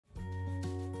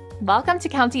Welcome to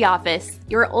County Office,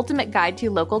 your ultimate guide to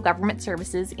local government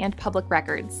services and public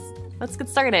records. Let's get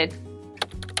started.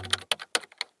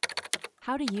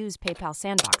 How to use PayPal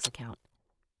Sandbox account.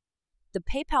 The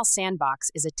PayPal Sandbox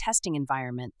is a testing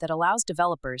environment that allows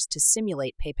developers to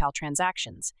simulate PayPal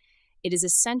transactions. It is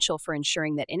essential for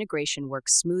ensuring that integration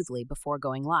works smoothly before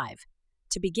going live.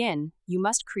 To begin, you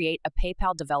must create a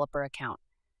PayPal developer account.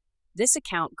 This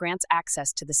account grants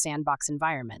access to the Sandbox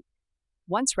environment.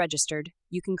 Once registered,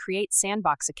 you can create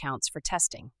Sandbox accounts for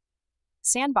testing.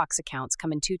 Sandbox accounts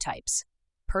come in two types: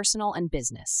 personal and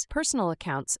business. Personal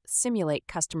accounts simulate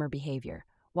customer behavior,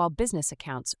 while business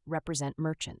accounts represent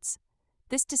merchants.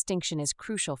 This distinction is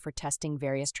crucial for testing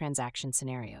various transaction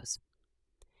scenarios.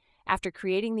 After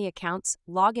creating the accounts,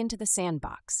 log into the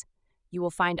Sandbox. You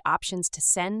will find options to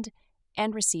send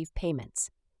and receive payments.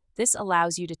 This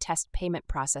allows you to test payment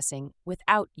processing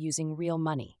without using real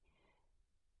money.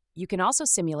 You can also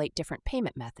simulate different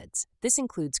payment methods. This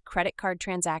includes credit card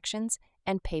transactions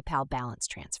and PayPal balance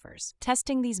transfers.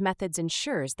 Testing these methods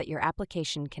ensures that your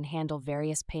application can handle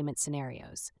various payment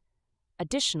scenarios.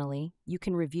 Additionally, you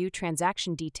can review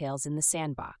transaction details in the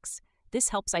Sandbox. This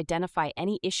helps identify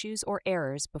any issues or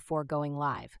errors before going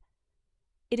live.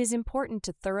 It is important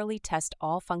to thoroughly test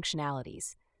all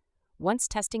functionalities. Once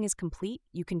testing is complete,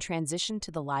 you can transition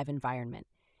to the live environment.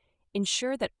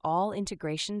 Ensure that all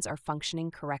integrations are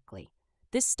functioning correctly.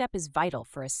 This step is vital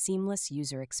for a seamless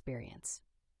user experience.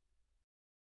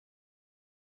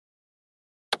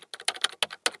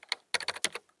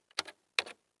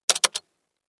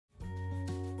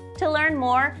 To learn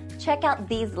more, check out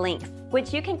these links,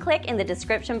 which you can click in the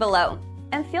description below.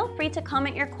 And feel free to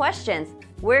comment your questions.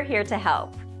 We're here to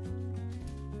help.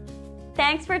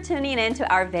 Thanks for tuning in to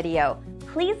our video.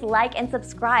 Please like and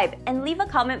subscribe and leave a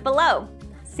comment below.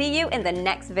 See you in the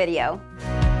next video.